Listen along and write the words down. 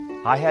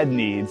I had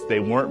needs, they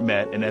weren't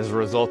met, and as a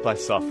result I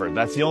suffered.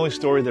 That's the only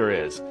story there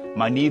is.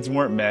 My needs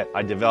weren't met,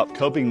 I developed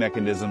coping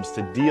mechanisms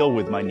to deal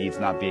with my needs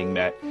not being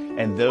met,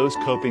 and those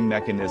coping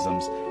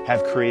mechanisms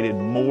have created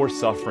more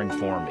suffering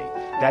for me.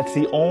 That's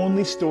the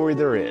only story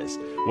there is.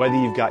 Whether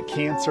you've got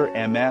cancer,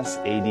 MS,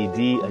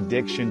 ADD,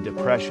 addiction,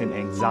 depression,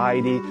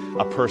 anxiety,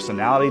 a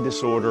personality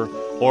disorder,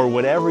 or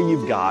whatever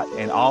you've got,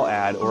 and I'll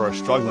add, or are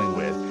struggling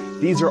with,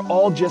 these are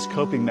all just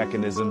coping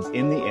mechanisms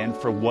in the end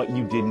for what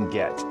you didn't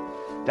get.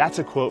 That's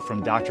a quote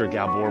from Dr.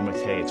 Gabor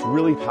Mate. It's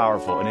really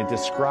powerful, and it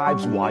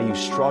describes why you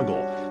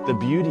struggle. The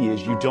beauty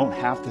is you don't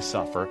have to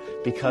suffer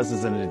because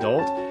as an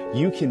adult,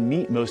 you can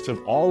meet most of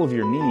all of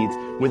your needs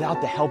without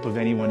the help of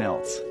anyone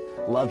else.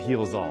 Love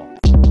heals all.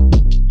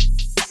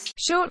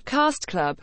 Short Cast Club